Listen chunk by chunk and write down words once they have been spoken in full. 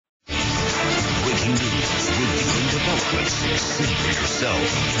consequence. See for yourself.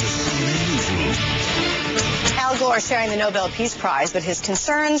 The CNN Newsroom. Al Gore sharing the Nobel Peace Prize, but his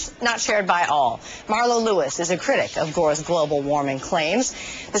concerns not shared by all. Marlo Lewis is a critic of Gore's global warming claims.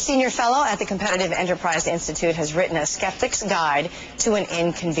 The senior fellow at the Competitive Enterprise Institute has written a skeptic's guide to an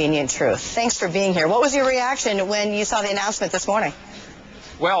inconvenient truth. Thanks for being here. What was your reaction when you saw the announcement this morning?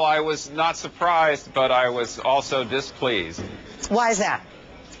 Well, I was not surprised, but I was also displeased. Why is that?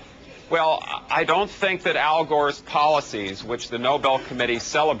 Well, I don't think that Al Gore's policies, which the Nobel Committee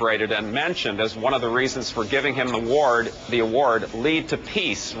celebrated and mentioned as one of the reasons for giving him the award, lead to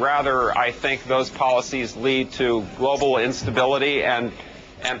peace. Rather, I think those policies lead to global instability and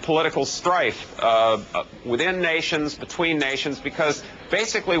political strife within nations, between nations, because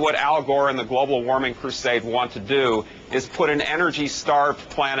basically what Al Gore and the global warming crusade want to do is put an energy-starved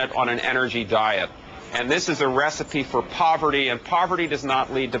planet on an energy diet. And this is a recipe for poverty, and poverty does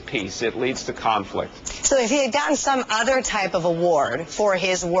not lead to peace. It leads to conflict. So if he had gotten some other type of award for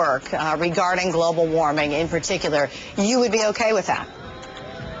his work regarding global warming in particular, you would be okay with that?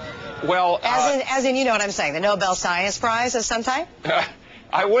 Well, as in, you know what I'm saying, the Nobel Science Prize of some type?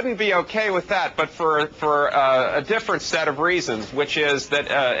 I wouldn't be okay with that, but for a different set of reasons, which is that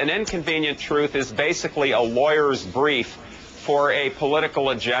an inconvenient truth is basically a lawyer's brief for a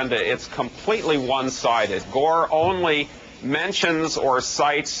political agenda. It's completely one-sided. Gore only mentions or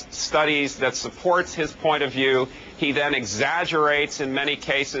cites studies that supports his point of view. He then exaggerates, in many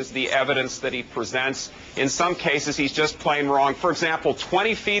cases, the evidence that he presents. In some cases, he's just plain wrong. For example,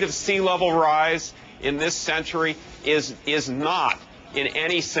 20 feet of sea level rise in this century is not, in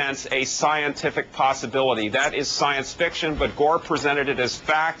any sense, a scientific possibility. That is science fiction, but Gore presented it as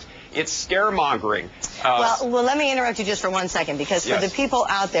fact. It's scaremongering. Well, let me interrupt you just for 1 second, because for the people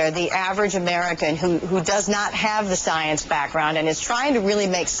out there, the average American who does not have the science background and is trying to really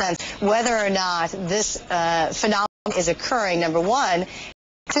make sense whether or not this phenomenon is occurring, number one,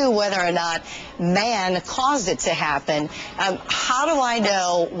 two, whether or not man caused it to happen. How do I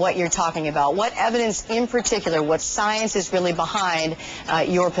know what you're talking about? What evidence in particular, what science is really behind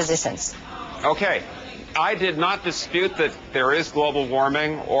your positions? Okay. I did not dispute that there is global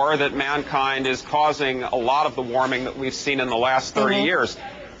warming or that mankind is causing a lot of the warming that we've seen in the last 30 years.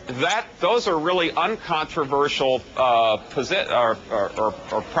 Those are really uncontroversial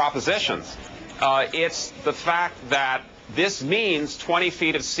propositions. It's the fact that this means 20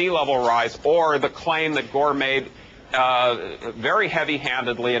 feet of sea level rise, or the claim that Gore made very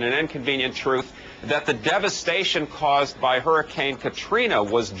heavy-handedly in an inconvenient truth, that the devastation caused by Hurricane Katrina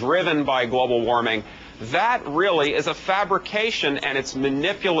was driven by global warming. That really is a fabrication, and it's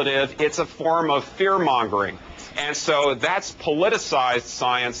manipulative. It's a form of fear-mongering. And so that's politicized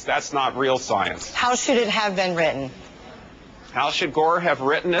science. That's not real science. How should it have been written? How should Gore have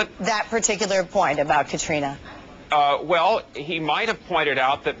written it? That particular point about Katrina. Well, he might have pointed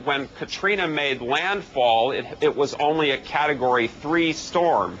out that when Katrina made landfall, it was only a Category 3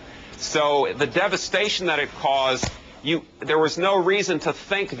 storm. So the devastation that it caused, there was no reason to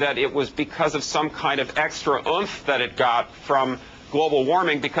think that it was because of some kind of extra oomph that it got from global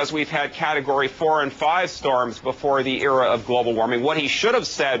warming, because we've had Category 4 and 5 storms before the era of global warming. What he should have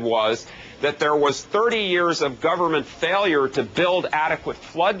said was that there was 30 years of government failure to build adequate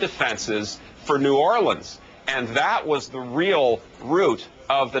flood defenses for New Orleans. And that was the real root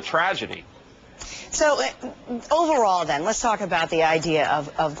of the tragedy. So overall, then, let's talk about the idea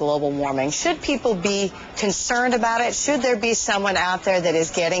of global warming. Should people be concerned about it? Should there be someone out there that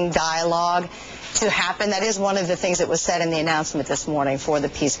is getting dialogue to happen? That is one of the things that was said in the announcement this morning for the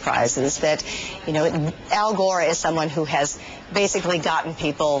Peace Prize, is that, you know, Al Gore is someone who has basically gotten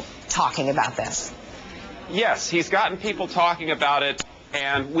people talking about this. Yes, he's gotten people talking about it,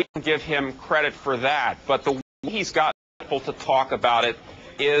 and we can give him credit for that. But the way he's gotten people to talk about it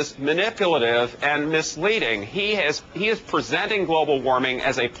is manipulative and misleading. He is presenting global warming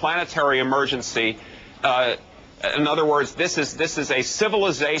as a planetary emergency. In other words, this is a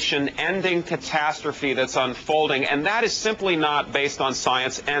civilization-ending catastrophe that's unfolding, and that is simply not based on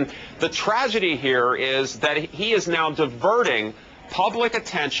science. And the tragedy here is that he is now diverting public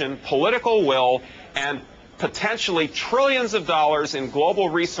attention, political will, and potentially trillions of dollars in global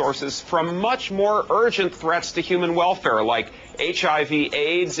resources from much more urgent threats to human welfare, like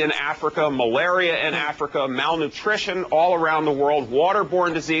HIV/AIDS in Africa, malaria in Africa, malnutrition all around the world,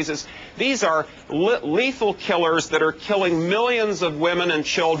 waterborne diseases. These are lethal killers that are killing millions of women and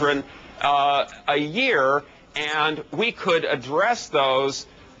children a year, and we could address those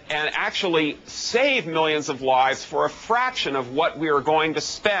and actually save millions of lives for a fraction of what we are going to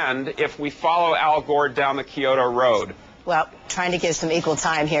spend if we follow Al Gore down the Kyoto road. well, trying to give some equal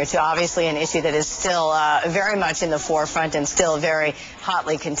time here to obviously an issue that is still very much in the forefront and still very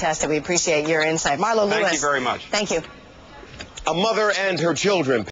hotly contested. We appreciate your insight. Marlo Lewis. Thank you very much. Thank you. A mother and her children